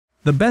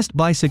The best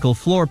bicycle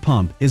floor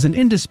pump is an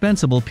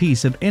indispensable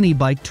piece of any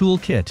bike tool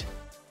kit.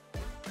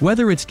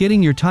 Whether it's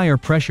getting your tire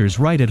pressures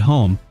right at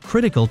home,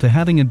 critical to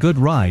having a good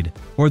ride,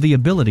 or the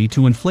ability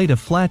to inflate a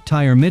flat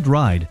tire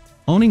mid-ride,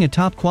 owning a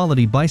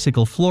top-quality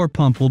bicycle floor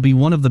pump will be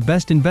one of the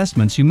best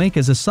investments you make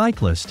as a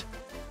cyclist.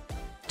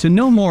 To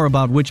know more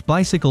about which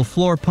bicycle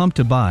floor pump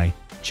to buy,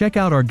 check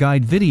out our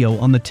guide video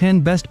on the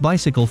 10 best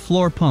bicycle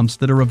floor pumps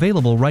that are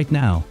available right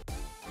now.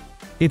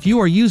 If you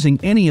are using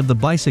any of the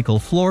bicycle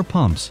floor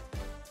pumps,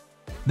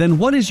 then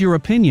what is your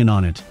opinion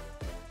on it?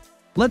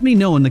 Let me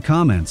know in the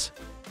comments.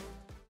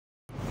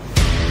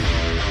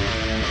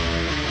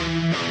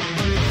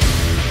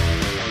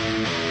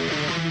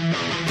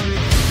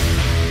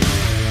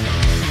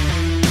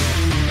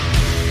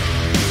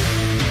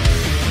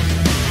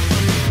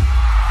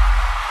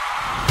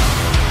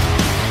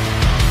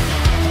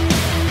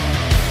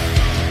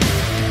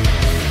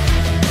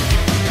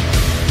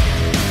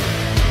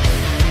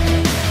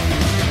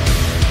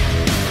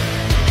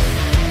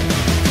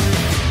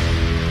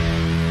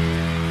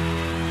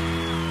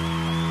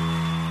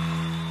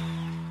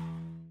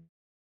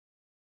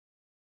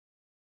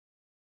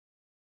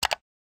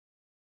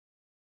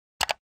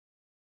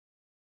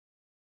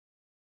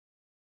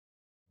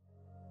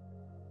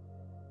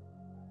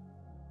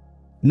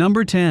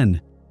 Number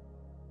 10.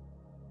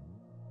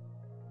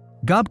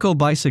 Gobko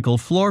Bicycle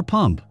Floor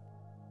Pump.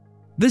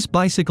 This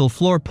bicycle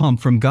floor pump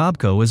from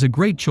Gobko is a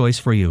great choice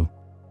for you.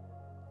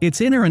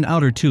 Its inner and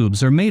outer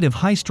tubes are made of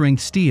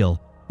high-strength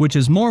steel, which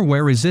is more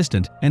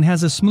wear-resistant and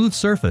has a smooth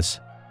surface.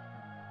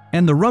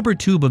 And the rubber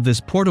tube of this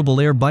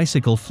portable air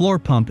bicycle floor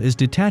pump is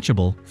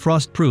detachable,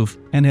 frost-proof,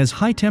 and has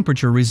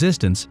high-temperature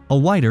resistance, a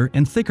wider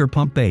and thicker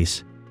pump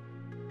base.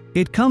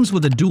 It comes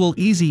with a dual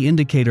easy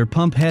indicator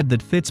pump head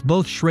that fits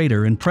both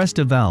Schrader and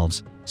Presta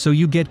valves, so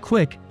you get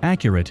quick,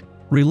 accurate,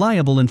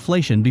 reliable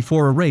inflation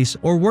before a race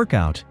or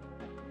workout.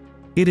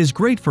 It is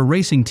great for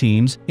racing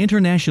teams,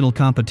 international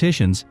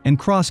competitions, and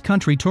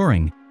cross-country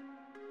touring.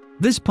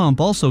 This pump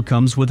also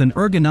comes with an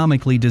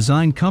ergonomically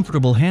designed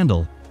comfortable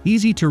handle,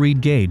 easy-to-read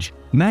gauge,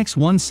 max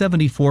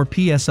 174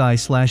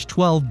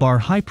 psi/12 bar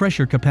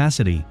high-pressure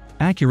capacity,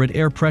 accurate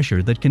air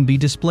pressure that can be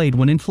displayed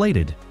when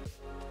inflated.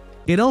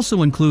 It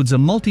also includes a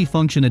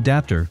multi-function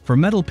adapter for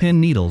metal pin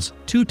needles,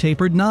 2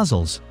 tapered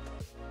nozzles.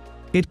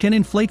 It can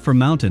inflate for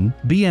mountain,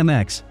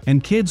 BMX,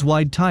 and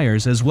kids-wide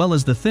tires as well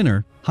as the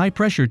thinner,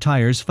 high-pressure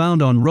tires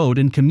found on road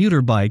and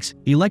commuter bikes,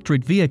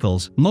 electric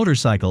vehicles,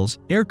 motorcycles,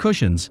 air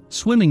cushions,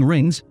 swimming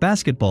rings,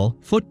 basketball,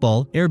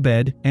 football,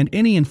 airbed, and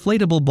any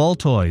inflatable ball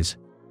toys.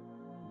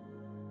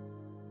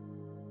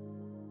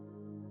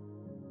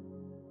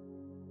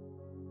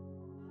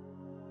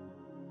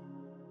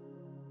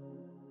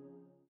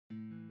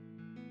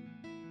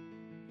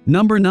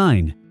 Number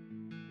 9.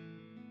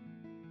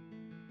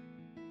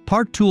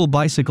 Park Tool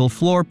Bicycle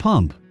Floor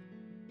Pump.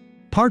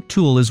 Park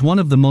Tool is one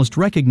of the most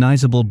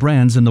recognizable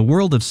brands in the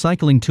world of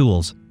cycling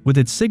tools, with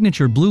its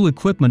signature blue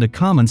equipment a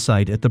common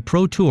sight at the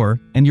Pro Tour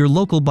and your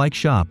local bike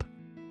shop.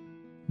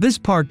 This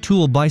Park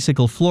Tool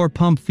bicycle floor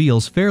pump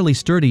feels fairly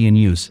sturdy in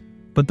use,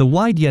 but the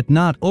wide yet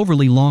not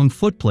overly long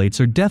footplates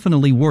are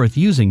definitely worth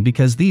using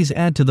because these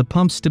add to the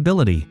pump's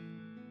stability.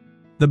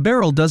 The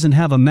barrel doesn't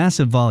have a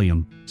massive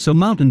volume, so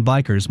mountain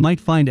bikers might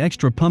find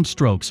extra pump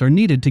strokes are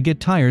needed to get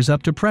tires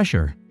up to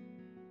pressure.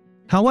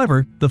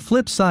 However, the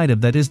flip side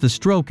of that is the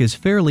stroke is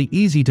fairly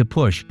easy to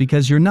push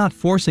because you're not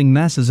forcing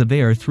masses of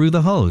air through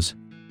the hose.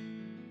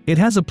 It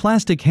has a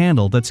plastic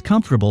handle that's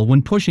comfortable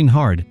when pushing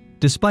hard,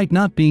 despite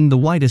not being the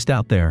widest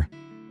out there.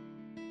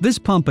 This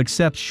pump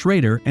accepts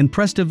Schrader and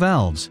Presta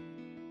valves.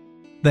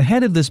 The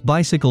head of this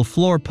bicycle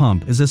floor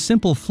pump is a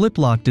simple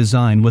flip-lock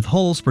design with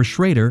holes for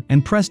Schrader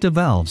and Presta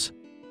valves.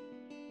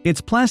 It's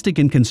plastic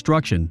in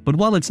construction, but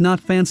while it's not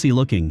fancy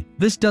looking,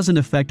 this doesn't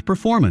affect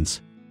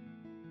performance.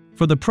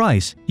 For the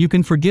price, you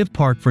can forgive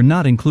Park for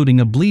not including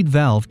a bleed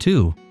valve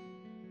too.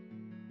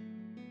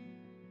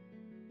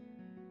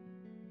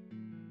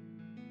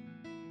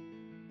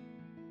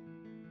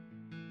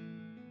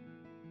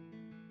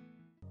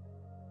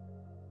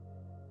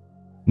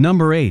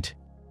 Number 8.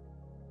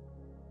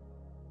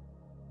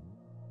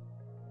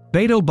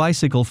 Beto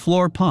Bicycle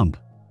Floor Pump.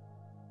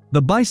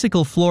 The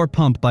bicycle floor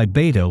pump by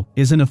Beto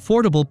is an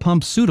affordable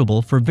pump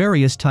suitable for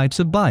various types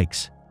of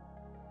bikes.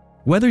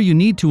 Whether you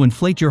need to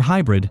inflate your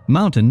hybrid,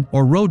 mountain,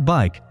 or road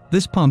bike,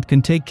 this pump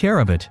can take care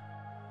of it.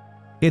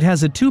 It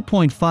has a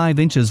 2.5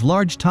 inches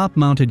large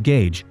top-mounted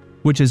gauge,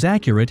 which is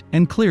accurate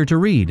and clear to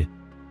read.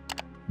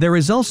 There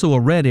is also a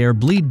red air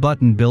bleed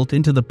button built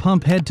into the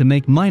pump head to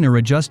make minor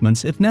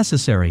adjustments if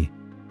necessary.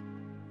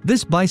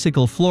 This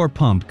bicycle floor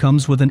pump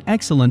comes with an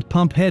excellent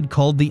pump head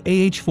called the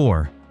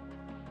AH4.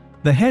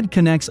 The head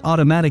connects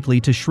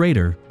automatically to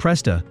Schrader,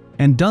 Presta,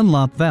 and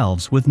Dunlop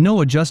valves with no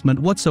adjustment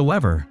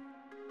whatsoever.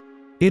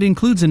 It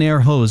includes an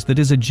air hose that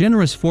is a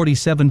generous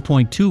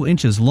 47.2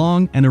 inches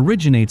long and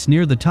originates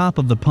near the top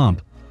of the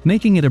pump,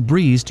 making it a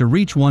breeze to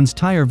reach one's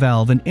tire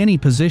valve in any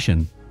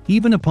position,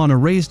 even upon a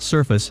raised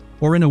surface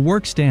or in a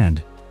work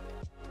stand.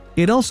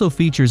 It also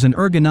features an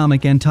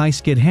ergonomic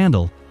anti-skid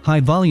handle,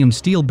 high-volume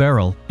steel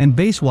barrel, and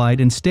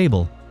base-wide and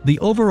stable. The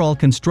overall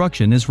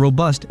construction is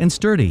robust and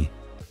sturdy.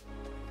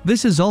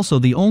 This is also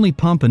the only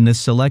pump in this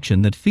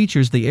selection that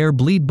features the air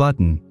bleed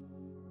button.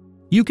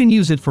 You can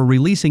use it for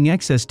releasing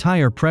excess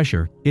tire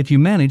pressure if you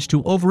manage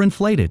to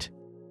overinflate it.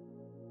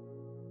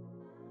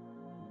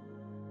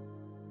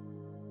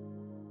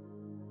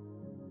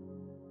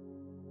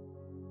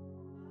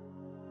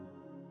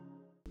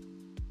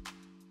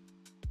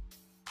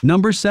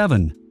 Number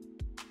 7.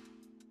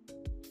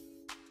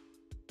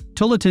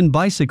 Tulleton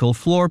Bicycle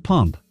Floor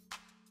Pump.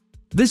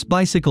 This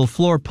bicycle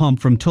floor pump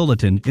from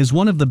Tulleton is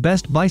one of the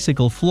best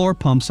bicycle floor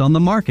pumps on the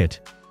market.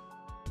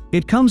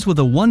 It comes with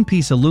a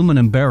one-piece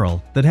aluminum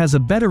barrel that has a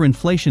better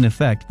inflation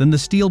effect than the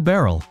steel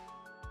barrel.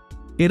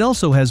 It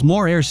also has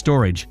more air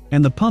storage,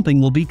 and the pumping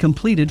will be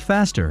completed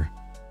faster.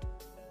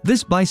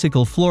 This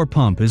bicycle floor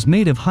pump is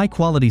made of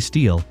high-quality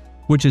steel,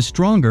 which is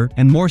stronger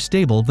and more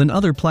stable than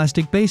other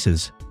plastic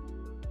bases.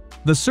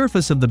 The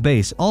surface of the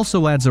base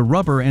also adds a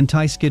rubber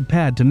anti-skid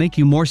pad to make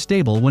you more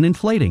stable when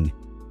inflating.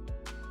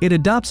 It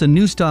adopts a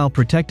new style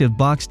protective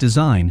box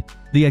design.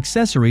 The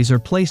accessories are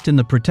placed in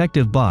the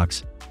protective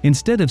box,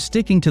 instead of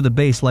sticking to the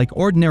base like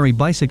ordinary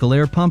bicycle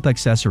air pump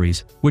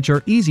accessories, which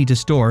are easy to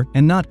store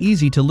and not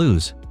easy to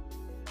lose.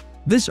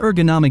 This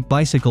ergonomic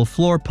bicycle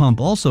floor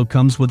pump also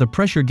comes with a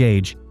pressure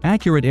gauge,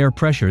 accurate air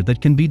pressure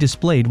that can be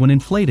displayed when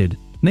inflated,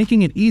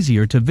 making it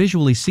easier to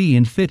visually see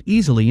and fit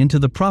easily into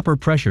the proper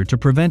pressure to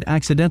prevent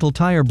accidental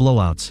tire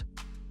blowouts.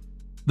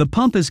 The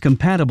pump is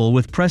compatible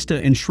with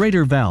Presta and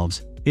Schrader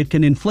valves. It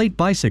can inflate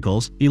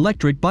bicycles,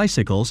 electric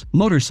bicycles,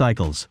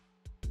 motorcycles.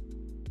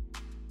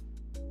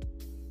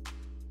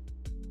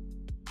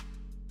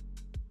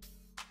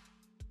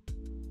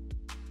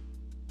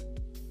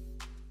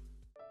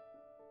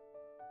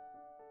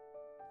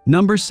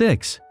 Number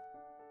 6.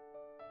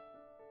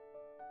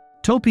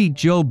 Topeak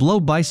Joe Blow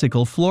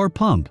Bicycle Floor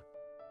Pump.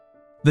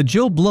 The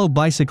Joe Blow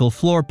bicycle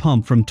floor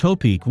pump from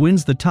Topeak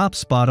wins the top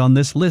spot on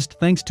this list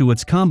thanks to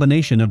its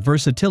combination of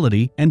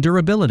versatility and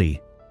durability.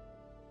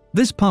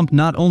 This pump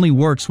not only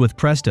works with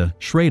Presta,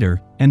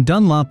 Schrader, and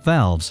Dunlop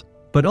valves,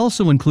 but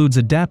also includes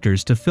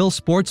adapters to fill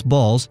sports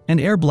balls and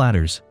air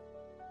bladders.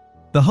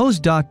 The hose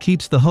dock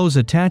keeps the hose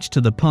attached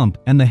to the pump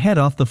and the head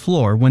off the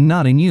floor when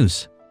not in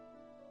use.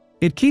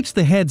 It keeps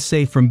the head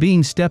safe from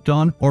being stepped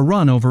on or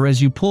run over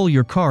as you pull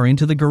your car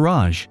into the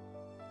garage.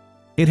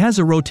 It has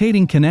a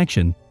rotating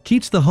connection,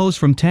 keeps the hose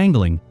from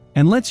tangling,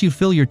 and lets you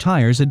fill your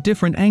tires at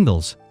different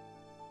angles.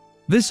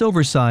 This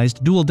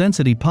oversized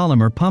dual-density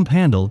polymer pump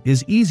handle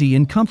is easy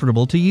and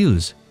comfortable to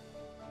use.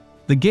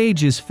 The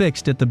gauge is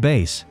fixed at the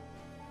base.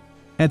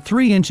 At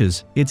 3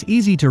 inches, it's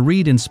easy to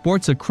read and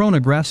sports a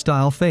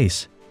chronograph-style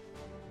face.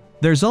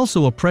 There's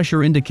also a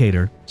pressure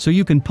indicator, so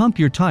you can pump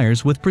your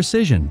tires with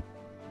precision.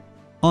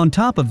 On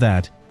top of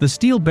that, the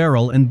steel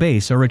barrel and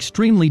base are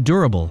extremely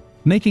durable,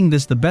 making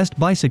this the best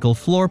bicycle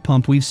floor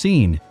pump we've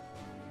seen.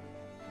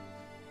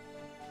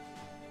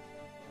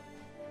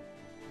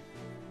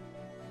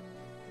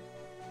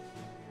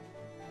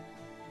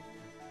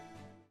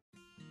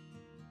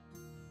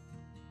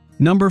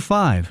 Number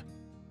 5.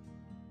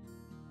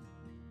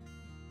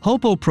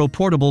 Hopo Pro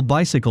Portable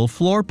Bicycle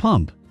Floor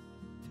Pump.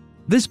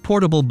 This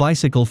portable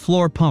bicycle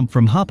floor pump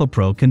from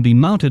HopoPro can be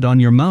mounted on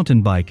your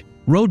mountain bike,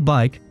 road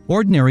bike,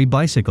 ordinary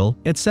bicycle,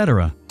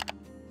 etc.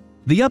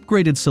 The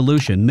upgraded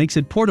solution makes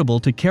it portable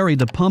to carry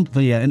the pump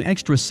via an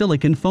extra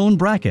silicone phone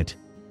bracket.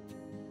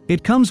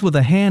 It comes with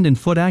a hand and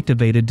foot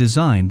activated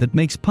design that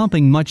makes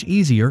pumping much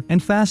easier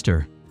and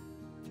faster.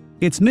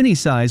 Its mini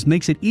size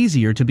makes it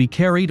easier to be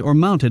carried or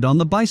mounted on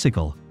the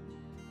bicycle.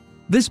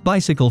 This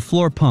bicycle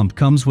floor pump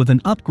comes with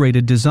an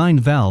upgraded design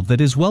valve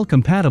that is well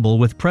compatible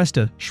with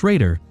Presta,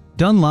 Schrader,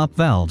 Dunlop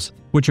valves,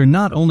 which are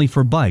not only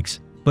for bikes,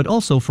 but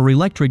also for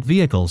electric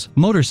vehicles,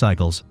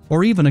 motorcycles,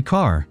 or even a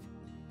car.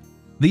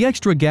 The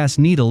extra gas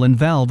needle and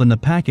valve in the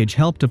package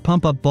help to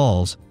pump up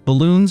balls,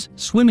 balloons,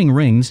 swimming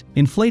rings,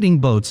 inflating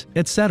boats,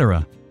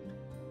 etc.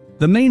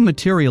 The main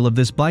material of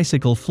this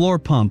bicycle floor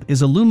pump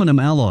is aluminum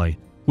alloy,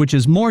 which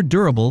is more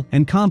durable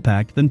and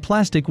compact than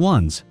plastic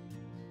ones.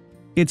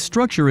 Its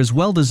structure is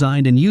well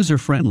designed and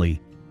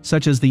user-friendly,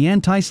 such as the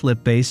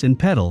anti-slip base and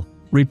pedal,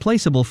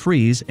 replaceable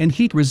freeze and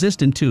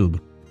heat-resistant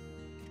tube.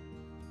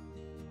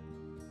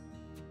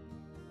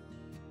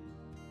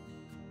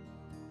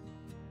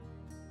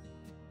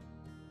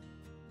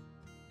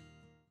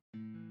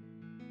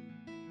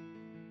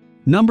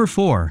 Number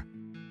 4.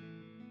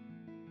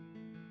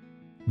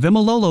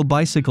 Vimololo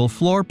Bicycle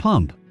Floor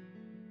Pump.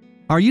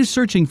 Are you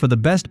searching for the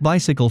best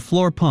bicycle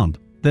floor pump?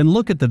 Then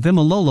look at the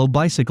Vimololo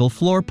Bicycle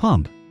Floor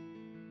Pump.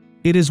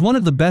 It is one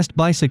of the best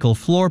bicycle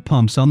floor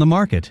pumps on the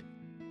market.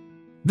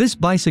 This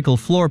bicycle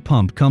floor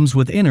pump comes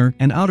with inner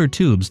and outer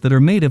tubes that are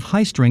made of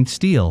high-strength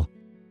steel.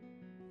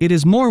 It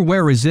is more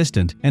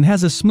wear-resistant and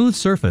has a smooth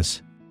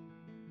surface.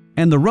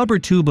 And the rubber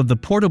tube of the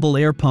portable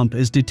air pump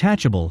is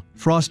detachable,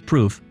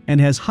 frost-proof, and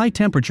has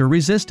high-temperature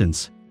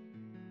resistance.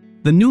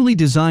 The newly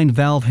designed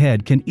valve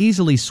head can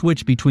easily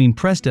switch between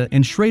Presta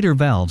and Schrader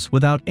valves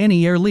without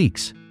any air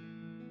leaks.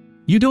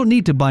 You don't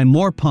need to buy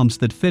more pumps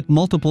that fit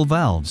multiple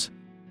valves.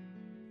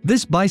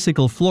 This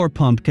bicycle floor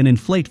pump can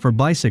inflate for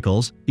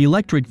bicycles,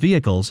 electric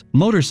vehicles,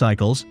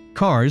 motorcycles,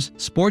 cars,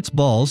 sports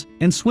balls,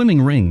 and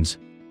swimming rings.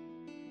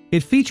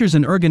 It features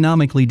an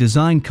ergonomically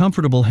designed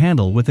comfortable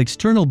handle with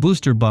external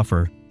booster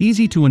buffer,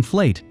 easy to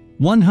inflate,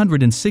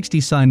 160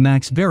 cm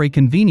max, very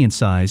convenient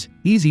size,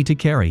 easy to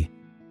carry.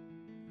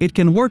 It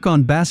can work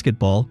on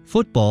basketball,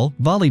 football,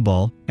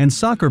 volleyball, and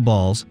soccer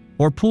balls,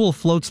 or pool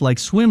floats like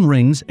swim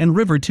rings and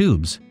river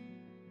tubes.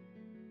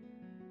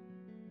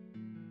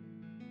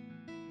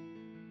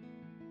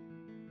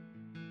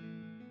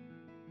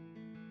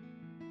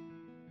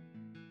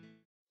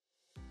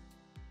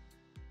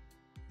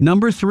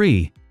 Number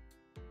 3.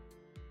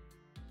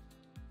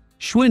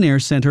 Schwinn Air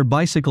Center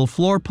Bicycle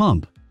Floor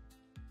Pump.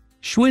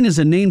 Schwinn is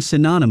a name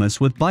synonymous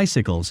with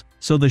bicycles,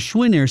 so the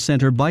Schwinn Air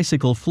Center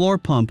Bicycle Floor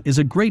Pump is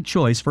a great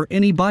choice for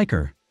any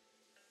biker.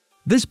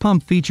 This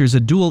pump features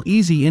a dual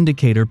easy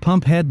indicator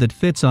pump head that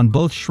fits on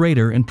both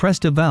Schrader and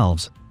Presta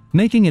valves,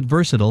 making it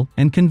versatile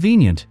and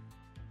convenient.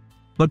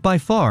 But by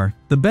far,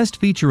 the best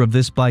feature of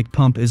this bike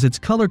pump is its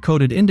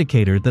color-coded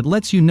indicator that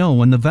lets you know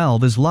when the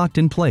valve is locked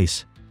in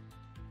place.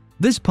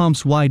 This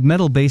pump's wide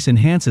metal base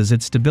enhances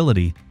its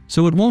stability,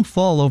 so it won't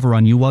fall over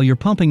on you while you're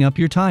pumping up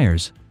your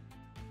tires.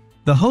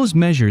 The hose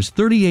measures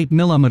 38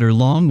 mm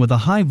long with a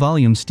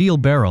high-volume steel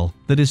barrel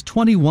that is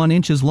 21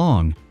 inches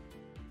long.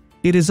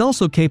 It is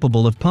also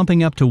capable of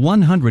pumping up to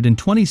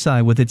 120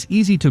 psi with its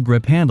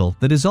easy-to-grip handle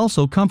that is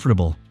also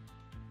comfortable.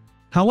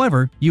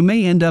 However, you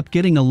may end up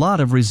getting a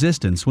lot of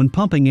resistance when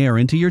pumping air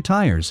into your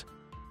tires.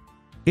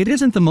 It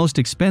isn't the most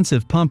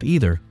expensive pump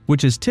either,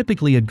 which is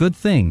typically a good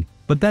thing,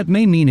 but that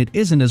may mean it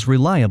isn't as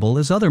reliable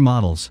as other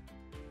models.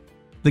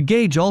 The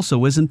gauge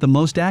also isn't the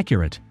most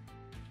accurate.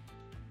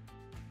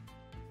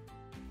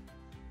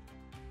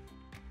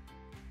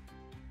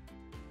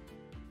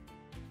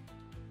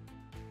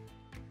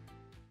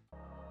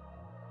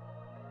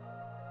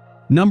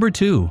 Number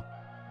 2.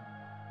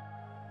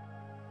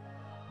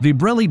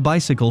 Vibrelli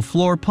Bicycle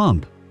Floor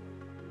Pump.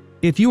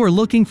 If you are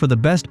looking for the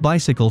best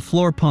bicycle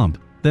floor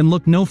pump, then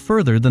look no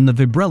further than the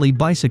Vibrelli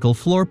Bicycle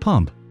Floor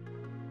Pump.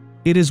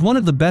 It is one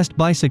of the best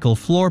bicycle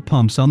floor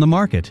pumps on the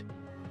market.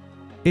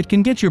 It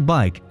can get your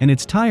bike and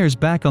its tires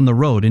back on the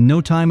road in no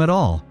time at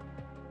all.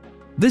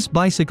 This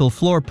bicycle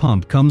floor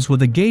pump comes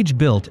with a gauge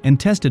built and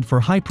tested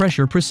for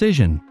high-pressure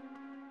precision.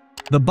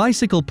 The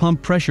bicycle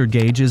pump pressure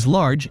gauge is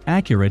large,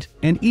 accurate,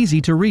 and easy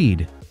to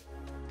read.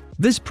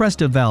 This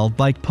Presta valve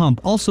bike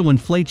pump also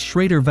inflates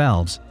Schrader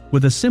valves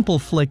with a simple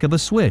flick of a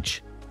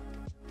switch.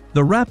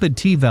 The rapid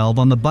T-valve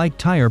on the bike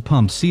tire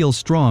pump seals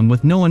strong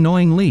with no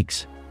annoying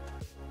leaks.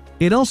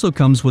 It also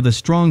comes with a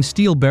strong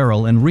steel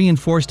barrel and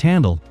reinforced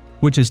handle,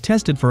 which is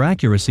tested for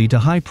accuracy to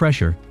high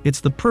pressure.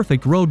 It's the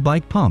perfect road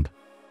bike pump.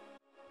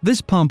 This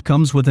pump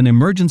comes with an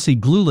emergency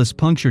glueless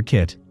puncture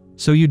kit,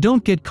 so you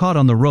don't get caught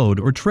on the road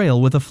or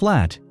trail with a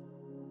flat.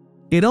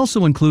 It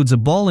also includes a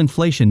ball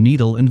inflation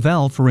needle and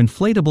valve for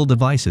inflatable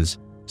devices,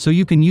 so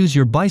you can use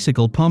your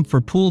bicycle pump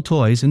for pool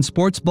toys and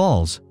sports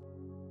balls.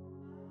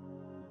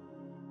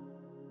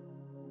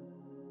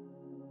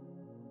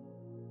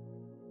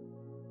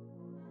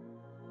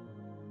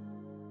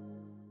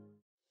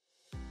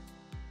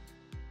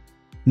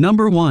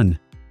 Number 1.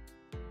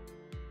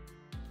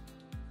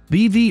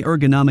 BV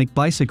Ergonomic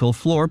Bicycle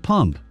Floor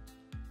Pump.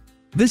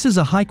 This is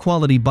a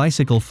high-quality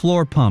bicycle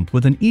floor pump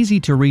with an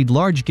easy-to-read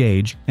large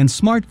gauge and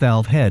smart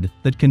valve head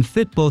that can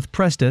fit both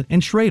Presta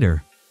and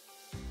Schrader.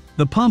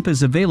 The pump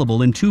is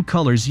available in two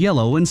colors,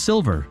 yellow and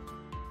silver.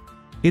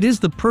 It is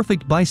the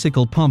perfect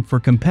bicycle pump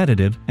for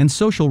competitive and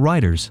social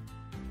riders.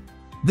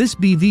 This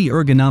BV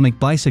Ergonomic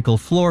Bicycle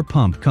Floor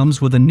Pump comes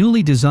with a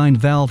newly designed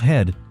valve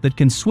head that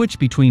can switch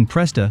between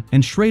Presta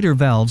and Schrader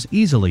valves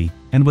easily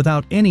and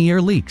without any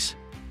air leaks.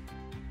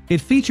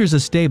 It features a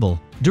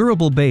stable,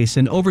 durable base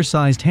and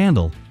oversized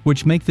handle,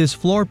 which make this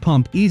floor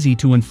pump easy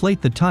to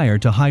inflate the tire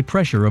to high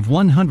pressure of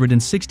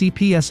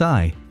 160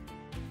 psi.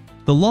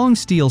 The long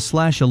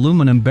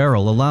steel/aluminum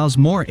barrel allows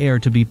more air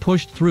to be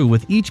pushed through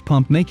with each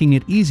pump, making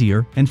it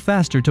easier and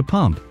faster to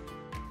pump.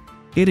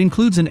 It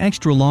includes an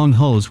extra long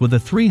hose with a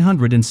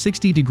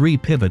 360-degree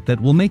pivot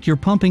that will make your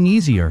pumping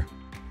easier.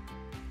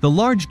 The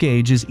large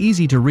gauge is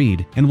easy to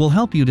read and will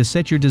help you to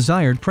set your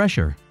desired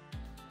pressure.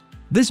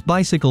 This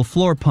bicycle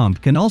floor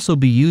pump can also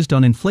be used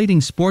on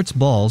inflating sports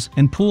balls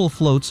and pool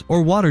floats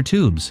or water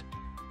tubes.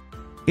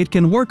 It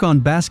can work on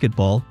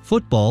basketball,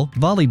 football,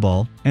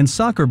 volleyball, and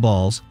soccer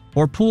balls,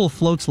 or pool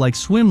floats like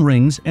swim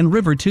rings and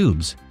river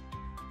tubes.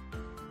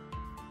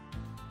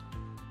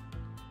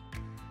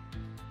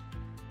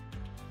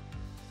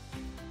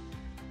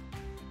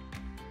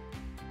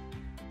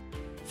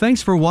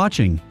 Thanks for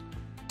watching.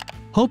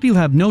 Hope you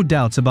have no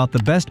doubts about the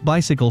best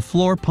bicycle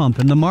floor pump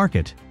in the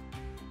market.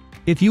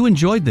 If you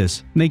enjoyed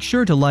this, make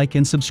sure to like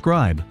and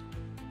subscribe.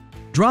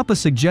 Drop a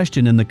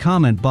suggestion in the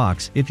comment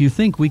box if you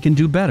think we can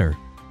do better.